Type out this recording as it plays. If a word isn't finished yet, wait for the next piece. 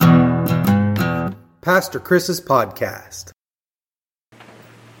Pastor Chris's podcast.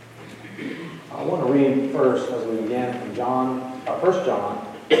 I want to read first, as we begin, from 1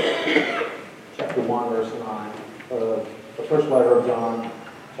 John, chapter 1, verse 9. The first letter of John,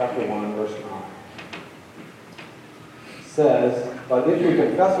 chapter 1, verse 9. It says, "But if we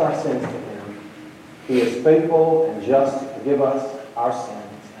confess our sins to Him, He is faithful and just to forgive us our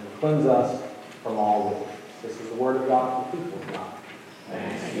sins and cleanse us from all wickedness." This is the word of God for the people of God.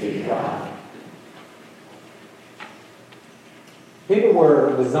 Thanks be to God. People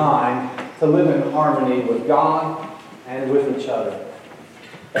were designed to live in harmony with God and with each other.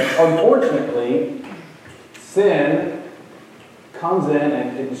 And unfortunately, sin comes in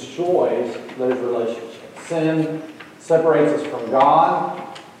and it destroys those relationships. Sin separates us from God,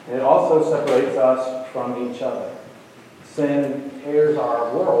 and it also separates us from each other. Sin tears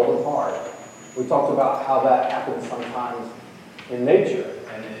our world apart. We talked about how that happens sometimes in nature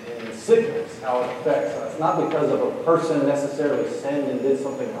and in sickness, how it affects us. Not because of a person necessarily sinned and did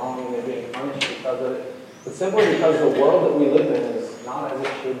something wrong and they're being punished because of it, but simply because the world that we live in is not as it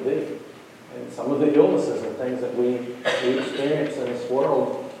should be. And some of the illnesses and things that we experience in this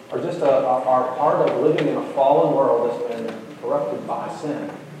world are just are part of living in a fallen world that's been corrupted by sin.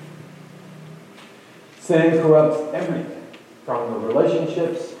 Sin corrupts everything, from the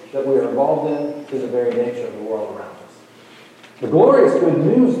relationships that we are involved in to the very nature of the world around us. The glorious good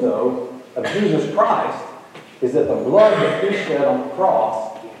news, though, of Jesus Christ is that the blood that He shed on the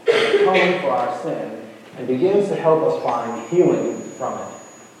cross is atoning for our sin and begins to help us find healing from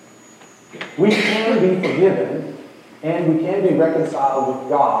it. We can be forgiven and we can be reconciled with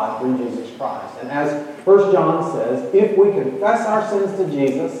God through Jesus Christ. And as 1 John says, if we confess our sins to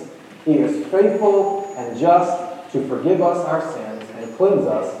Jesus, He is faithful and just to forgive us our sins and cleanse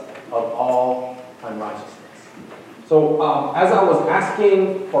us of all unrighteousness. So as I was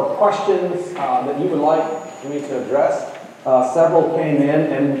asking for questions that you would like me to address, several came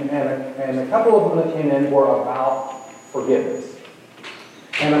in, and a couple of them that came in were about forgiveness.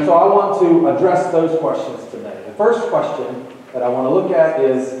 And so I want to address those questions today. The first question that I want to look at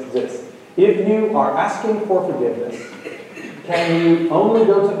is this. If you are asking for forgiveness, can you only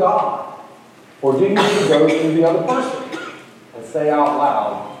go to God? Or do you need to go to the other person and say out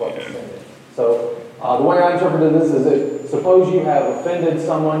loud what the sin is? So the way I interpreted this is that suppose you have offended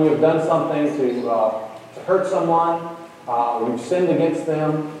someone, you have done something to hurt someone, you've sinned against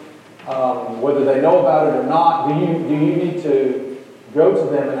them, whether they know about it or not, do you need to go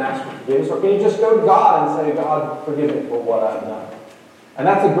to them and ask for forgiveness? Or can you just go to God and say, God, forgive me for what I've done? And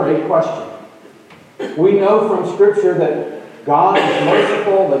that's a great question. We know from Scripture that God is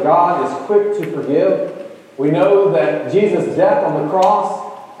merciful, that God is quick to forgive. We know that Jesus' death on the cross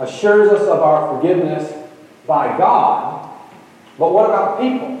assures us of our forgiveness by God. But what about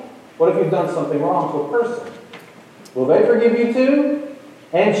people? What if you've done something wrong to a person? Will they forgive you too?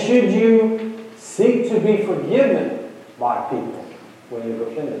 And should you seek to be forgiven by people when you've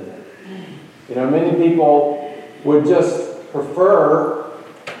offended them? You know, many people would just prefer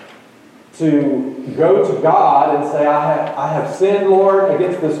to go to God and say, I have sinned, Lord,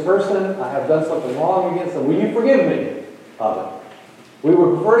 against this person. I have done something wrong against them. Will you forgive me of it? We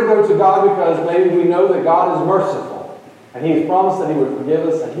would prefer to go to God because maybe we know that God is merciful and He has promised that He would forgive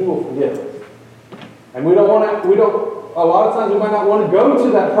us and He will forgive us. And a lot of times we might not want to go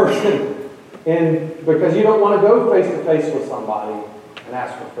to that person because you don't want to go face to face with somebody and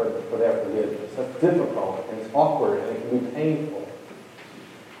ask for their forgiveness. That's difficult and it's awkward and it can be painful.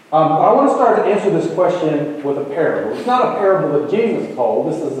 I want to start to answer this question with a parable. It's not a parable that Jesus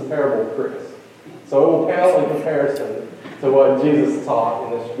told. This is the parable of Chris. So it will pale in comparison to what Jesus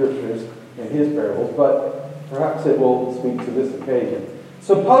taught in the Scriptures in His parables, but perhaps it will speak to this occasion.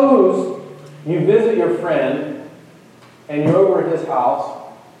 Suppose you visit your friend and you're over at his house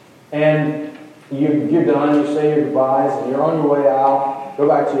and you're done, you say your goodbyes and you're on your way out, go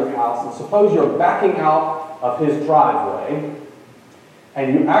back to your house, and suppose you're backing out of his driveway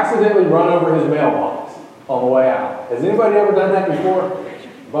and you accidentally run over his mailbox on the way out. Has anybody ever done that before?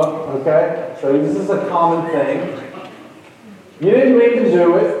 Okay, so this is a common thing. You didn't mean to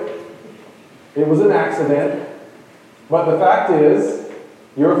do it. It was an accident. But the fact is,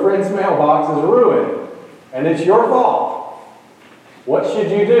 your friend's mailbox is ruined. And it's your fault. What should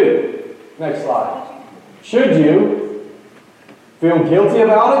you do? Next slide. Should you feel guilty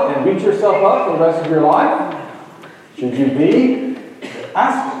about it and beat yourself up for the rest of your life? Should you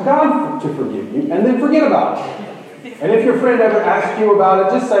ask God to forgive you and then forget about it? And if your friend ever asks you about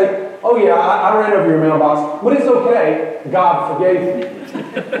it, just say, oh yeah, I ran over your mailbox, but it's okay. God forgave me.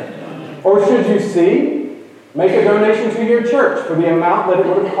 Or should you see Make a donation to your church for the amount that it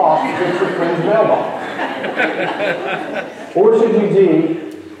would have cost to fix your friend's mailbox. Or should you D,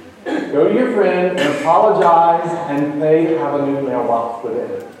 go to your friend and apologize and pay to have a new mailbox put in?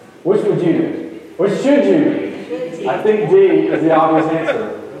 Which would you do? Which should you do? I think D is the obvious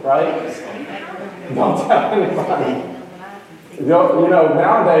answer, right? Don't tell anybody. You know,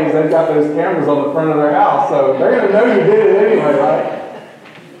 nowadays they've got those cameras on the front of their house, so they're going to know you did it anyway, right?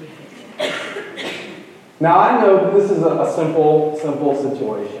 Now, I know that this is a simple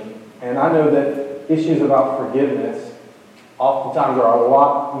situation, and I know that issues about forgiveness oftentimes are a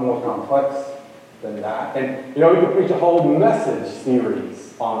lot more complex than that. And, we could preach a whole message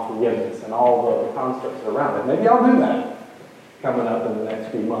series on forgiveness and all the concepts around it. Maybe I'll do that coming up in the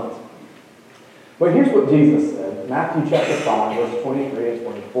next few months. But here's what Jesus said, Matthew chapter 5, verse 23 and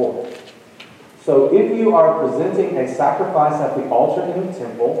 24. So if you are presenting a sacrifice at the altar in the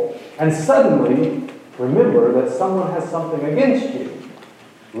temple, and suddenly remember that someone has something against you,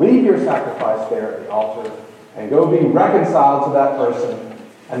 leave your sacrifice there at the altar and go be reconciled to that person,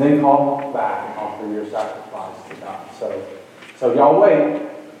 and then come back and offer your sacrifice to God. So y'all wait.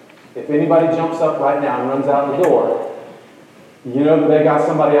 If anybody jumps up right now and runs out the door, you know that they got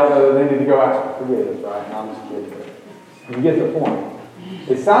somebody out there that they need to go ask for forgiveness, right? And I'm just kidding. You get the point.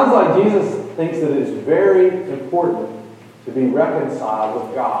 It sounds like Jesus thinks that it is very important to be reconciled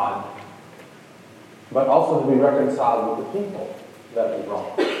with God, but also to be reconciled with the people that we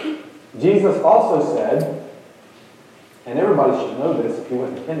wrong. Jesus also said, and everybody should know this if you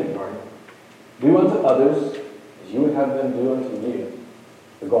went to kindergarten, do unto others as you would have them do unto you.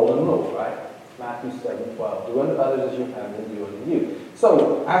 The golden rule, right? Matthew 7:12. Do unto others as you have them do unto you.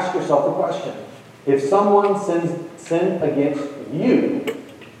 So, ask yourself the question. If someone sinned against you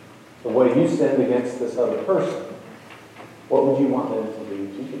the way you sinned against this other person, what would you want them to do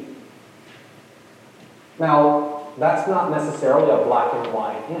to you? Now, that's not necessarily a black and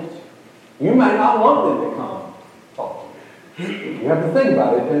white answer. You may not want them to come talk to you. You have to think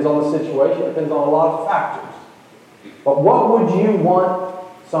about it. It depends on the situation. It depends on a lot of factors. But what would you want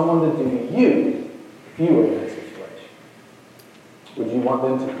someone to do to you if you were in that situation? Would you want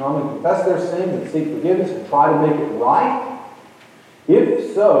them to come and confess their sins and seek forgiveness and try to make it right?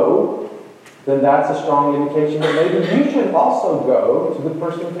 If so, then that's a strong indication that maybe you should also go to the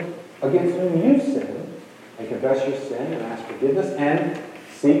person against whom you sinned and confess your sin and ask forgiveness and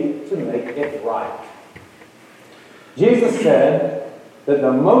seek to make it right. Jesus said that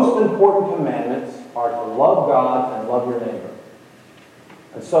the most important commandments are to love God and love your neighbor.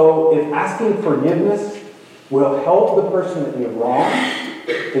 And so if asking forgiveness will help the person that you've wronged,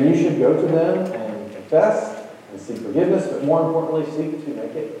 then you should go to them and confess and seek forgiveness, but more importantly, seek to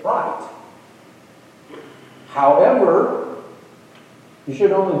make it right. However, you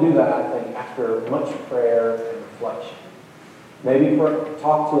should only do that, I think, after much prayer and reflection. Maybe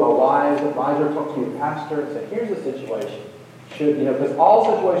talk to a wise advisor, talk to your pastor, and say, here's the situation. Because all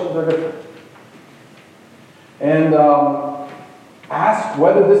situations are different. And ask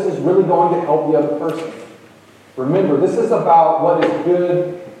whether this is really going to help the other person. Remember, this is about what is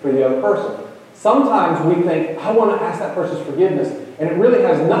good for the other person. Sometimes we think, I want to ask that person's forgiveness, and it really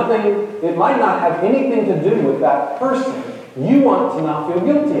has nothing, it might not have anything to do with that person. You want to not feel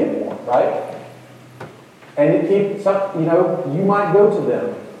guilty anymore, right? And you might go to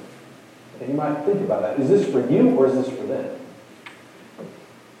them, and you might think about that. Is this for you, or is this for them?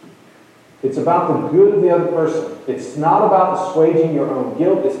 It's about the good of the other person. It's not about assuaging your own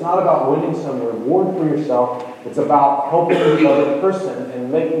guilt. It's not about winning some reward for yourself. It's about helping the other person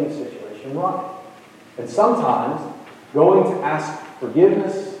and making the situation right. And sometimes, going to ask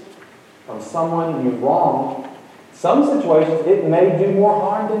forgiveness from someone you wronged, some situations, it may do more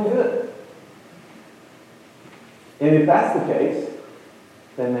harm than good. And if that's the case,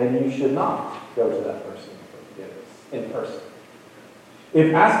 then maybe you should not go to that person for forgiveness in person.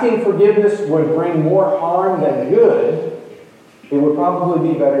 If asking forgiveness would bring more harm than good, it would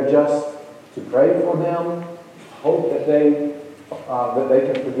probably be better just to pray for them, hope that they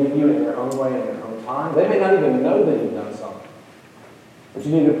can forgive you in their own way, in their own time. They may not even know that you've done something. But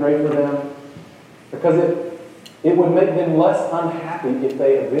you need to pray for them because it would make them less unhappy if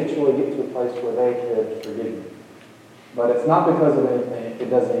they eventually get to a place where they could forgive you. But it's not because of anything. It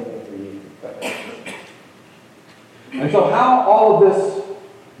does anything for you. And so how all of this,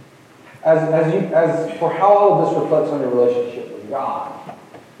 as for how all of this reflects on your relationship with God,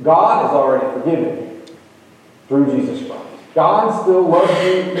 God has already forgiven you through Jesus Christ. God still loves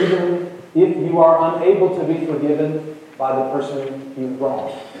you even if you are unable to be forgiven by the person you've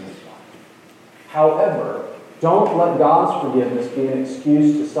wronged in this life. However, don't let God's forgiveness be an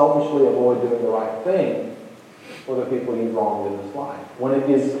excuse to selfishly avoid doing the right thing for the people you've wronged in this life, when it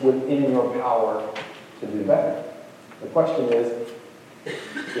is within your power to do better. The question is,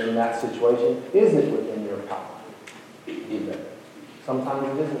 in that situation, is it within your power to do better?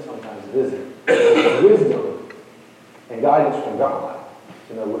 Sometimes it isn't, sometimes it isn't. There's wisdom and guidance from God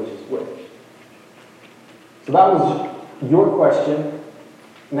to know which is which. So that was your question.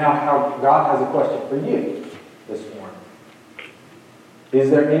 Now, how God has a question for you this morning. Is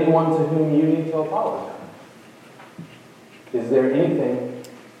there anyone to whom you need to apologize? Is there anything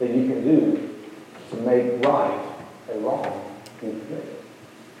that you can do to make right a wrong you committed?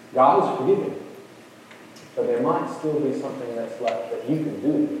 God is forgiving, but there might still be something that's left that you can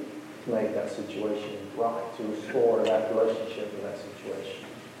do to make that situation right, to restore that relationship or that situation.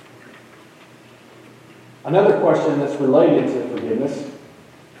 Another question that's related to forgiveness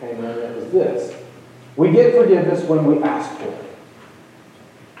came in, that was this. We get forgiveness when we ask for it.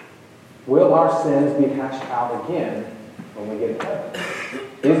 Will our sins be hashed out again when we get to heaven?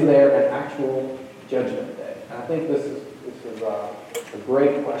 Is there an actual judgment day? And I think this is a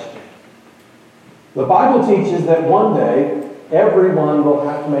great question. The Bible teaches that one day everyone will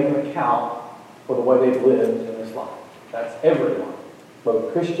have to make an account for the way they've lived in this life. That's everyone.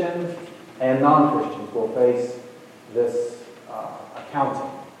 Both Christians and non-Christians will face this accounting,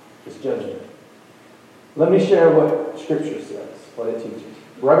 this judgment. Let me share what Scripture says, what it teaches.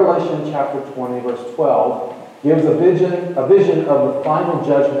 Revelation chapter 20, verse 12, gives a vision of the final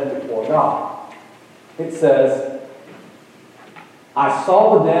judgment before God. It says, I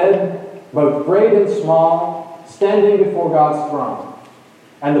saw the dead, both great and small, standing before God's throne.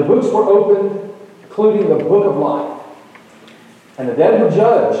 And the books were opened, including the book of life. And the dead were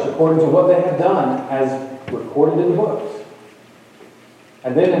judged according to what they had done, as recorded in the books.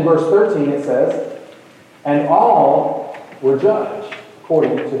 And then in verse 13 it says, and all were judged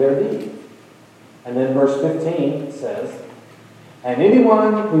according to their deeds. And then verse 15 it says, and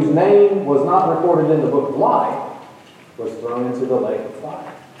anyone whose name was not recorded in the book of life was thrown into the lake of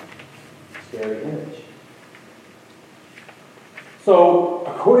fire. Scary image. So,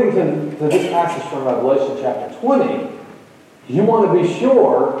 according to this passage from Revelation chapter 20, you want to be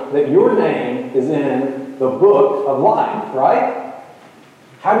sure that your name is in the book of life, right?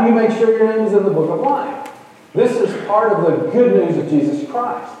 How do you make sure your name is in the book of life? This is part of the good news of Jesus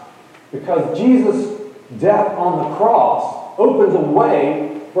Christ. Because Jesus' death on the cross opens a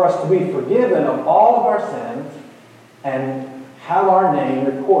way for us to be forgiven of all of our sins and have our name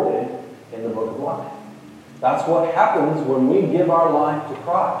recorded in the book of life. That's what happens when we give our life to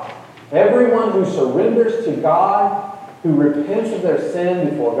Christ. Everyone who surrenders to God, who repents of their sin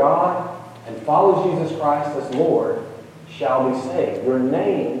before God, and follows Jesus Christ as Lord, shall be saved. Your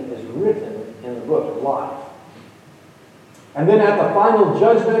name is written in the book of life. And then at the final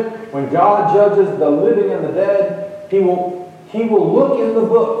judgment, when God judges the living and the dead, He will look in the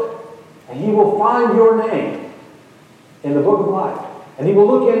book, and He will find your name in the book of life. And He will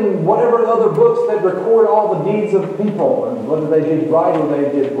look in whatever other books that record all the deeds of people, and whether they did right or they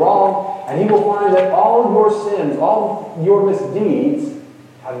did wrong, and He will find that all your sins, all your misdeeds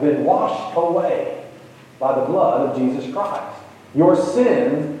have been washed away by the blood of Jesus Christ. Your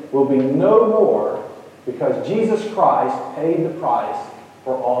sin will be no more, because Jesus Christ paid the price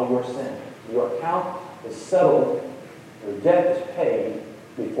for all your sin. Your account is settled. Your debt is paid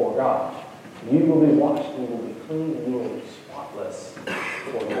before God. You will be washed, you will be clean, and you will be spotless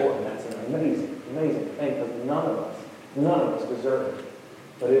before the Lord. And that's an amazing, amazing thing, because none of us deserve it.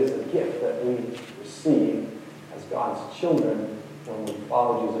 But it is a gift that we receive as God's children when we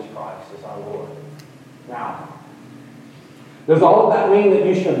follow Jesus Christ as our Lord. Now, does all of that mean that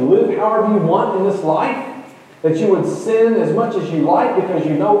you should live however you want in this life? That you would sin as much as you like because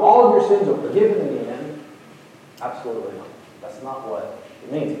you know all of your sins are forgiven in the end? Absolutely not. That's not what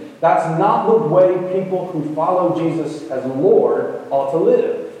it means. That's not the way people who follow Jesus as Lord ought to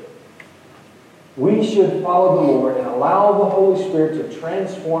live. We should follow the Lord and allow the Holy Spirit to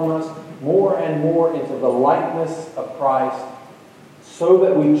transform us more and more into the likeness of Christ, so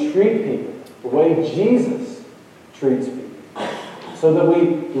that we treat people the way Jesus treats people. So that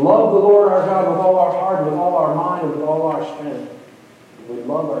we love the Lord our God with all our heart, with all our mind, with all our strength. We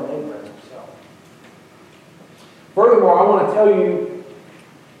love our neighbor as ourselves. Furthermore, I want to tell you,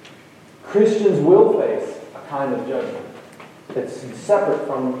 Christians will face a kind of judgment that's separate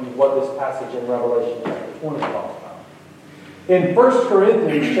from what this passage in Revelation chapter 20 talks about. In 1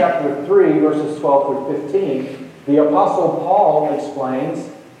 Corinthians chapter 3, verses 12 through 15, the Apostle Paul explains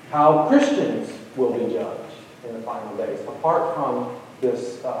how Christians will be judged in the final days, apart from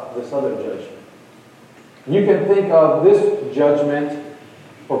this other judgment. You can think of this judgment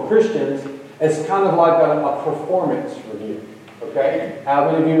for Christians It's kind of like a performance review. Okay?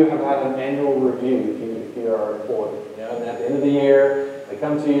 How many of you have had an annual review if you are employed? You know, and at the end of the year, they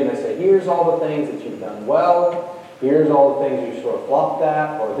come to you and they say, here's all the things that you've done well, here's all the things you sort of flopped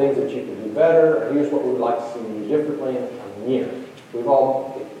at, or things that you could do better, or here's what we would like to see you do differently in the coming year. We've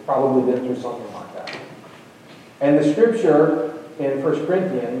all probably been through something like that. And the scripture in 1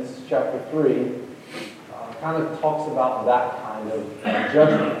 Corinthians chapter 3 kind of talks about that kind of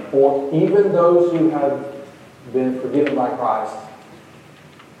judgment for even those who have been forgiven by Christ.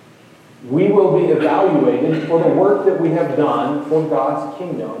 We will be evaluated for the work that we have done for God's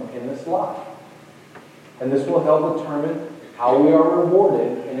kingdom in this life. And this will help determine how we are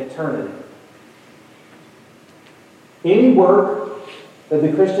rewarded in eternity. Any work that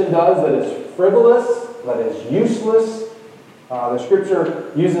the Christian does that is frivolous, that is useless, the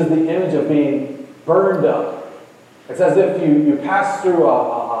scripture uses the image of being burned up. It's as if you pass through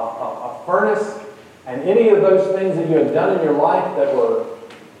a furnace, and any of those things that you had done in your life that were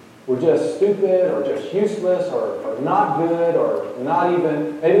just stupid or just useless or not good or not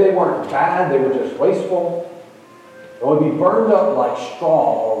even, maybe they weren't bad, they were just wasteful, it would be burned up like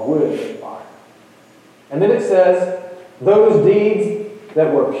straw or wood in fire. And then it says, those deeds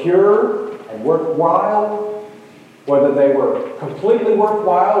that were pure and worthwhile, whether they were completely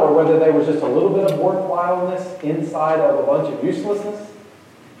worthwhile or whether there was just a little bit of worthwhileness inside of a bunch of uselessness,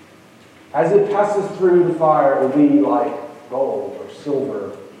 as it passes through the fire, it will be like gold or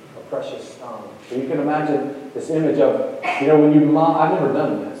silver or precious stone. So you can imagine this image of, you know, when you I've never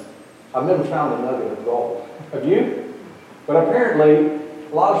done this. I've never found a nugget of gold. Have you? But apparently,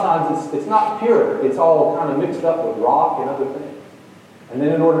 a lot of times it's not pure. It's all kind of mixed up with rock and other things. And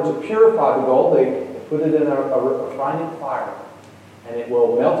then in order to purify the gold, they put it in a refining fire. And it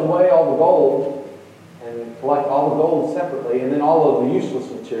will melt away all the gold and collect all the gold separately. And then all of the useless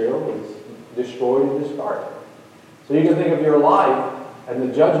material is destroyed and discarded. So you can think of your life and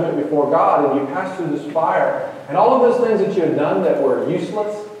the judgment before God, and you pass through this fire, and all of those things that you had done that were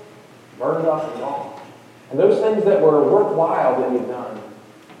useless, burned up and gone. And those things that were worthwhile that you've done,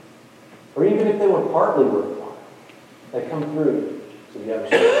 or even if they were partly worthwhile, they come through to the other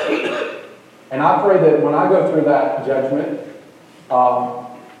side. And I pray that when I go through that judgment,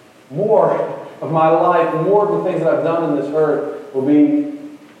 more of my life, more of the things that I've done in this earth will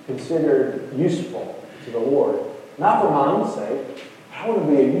be considered useful to the Lord. Not for my own sake. I want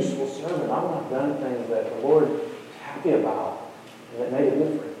to be a useful servant. I want to have done things that the Lord is happy about and that made a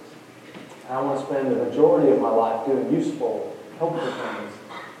difference. And I want to spend the majority of my life doing useful, helpful things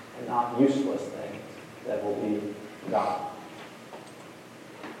and not useless things that will be God.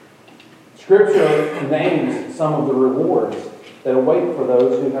 Scripture names some of the rewards that await for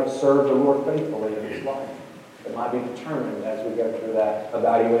those who have served the Lord faithfully in this life. That might be determined as we go through that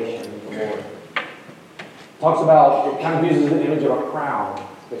evaluation with the Lord. It talks about, it kind of uses the image of a crown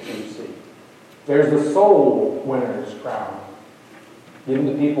that you see. There's the soul winner's crown given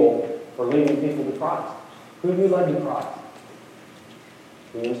to people for leading people to Christ. Who have you led to Christ?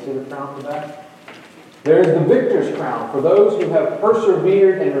 Do you see the crown for that? There's the victor's crown for those who have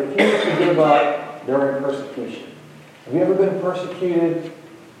persevered and refused to give up during persecution. Have you ever been persecuted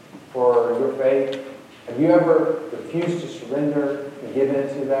for your faith? Have you ever refused to surrender and give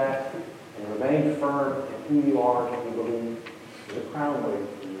in to that and remain firm in who you are and who you believe? There's a crown waiting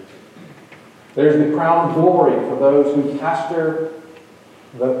for you. There's the crown of glory for those who pastor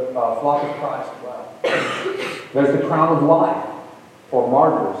the flock of Christ well. There's the crown of life for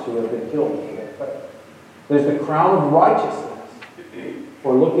martyrs who have been killed for their faith. There's the crown of righteousness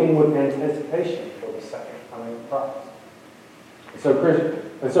for looking with anticipation for the second coming of Christ.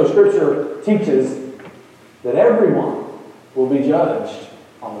 And so Scripture teaches that everyone will be judged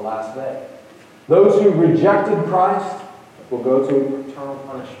on the last day. Those who rejected Christ will go to eternal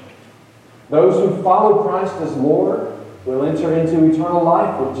punishment. Those who follow Christ as Lord will enter into eternal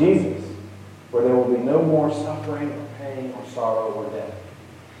life with Jesus, where there will be no more suffering or pain or sorrow or death.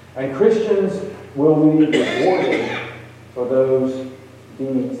 And Christians will be rewarded for those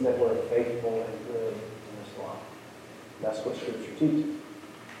deeds that were faithful and good in this life. That's what Scripture teaches.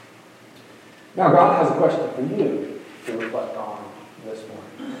 Now, God has a question for you to reflect on this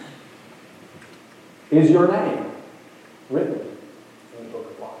morning. Is your name written in the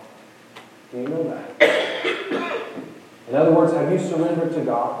book of life? Do you know that? In other words, have you surrendered to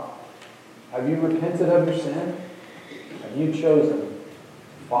God? Have you repented of your sin? Have you chosen to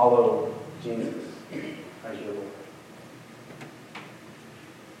follow Jesus as your Lord?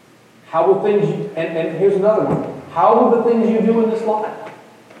 How will things and here's another one. How will the things you do in this life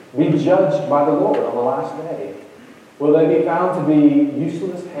be judged by the Lord on the last day? Will they be found to be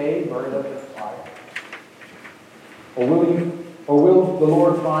useless hay burned up in fire? Or will the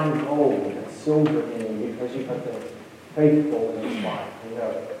Lord find gold and silver in you because you have been faithful in this life? You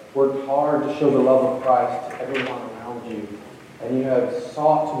have worked hard to show the love of Christ to everyone around you, and you have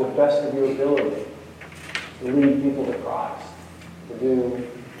sought to the best of your ability to lead people to Christ, to do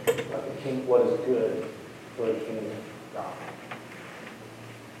what is good for the kingdom of God.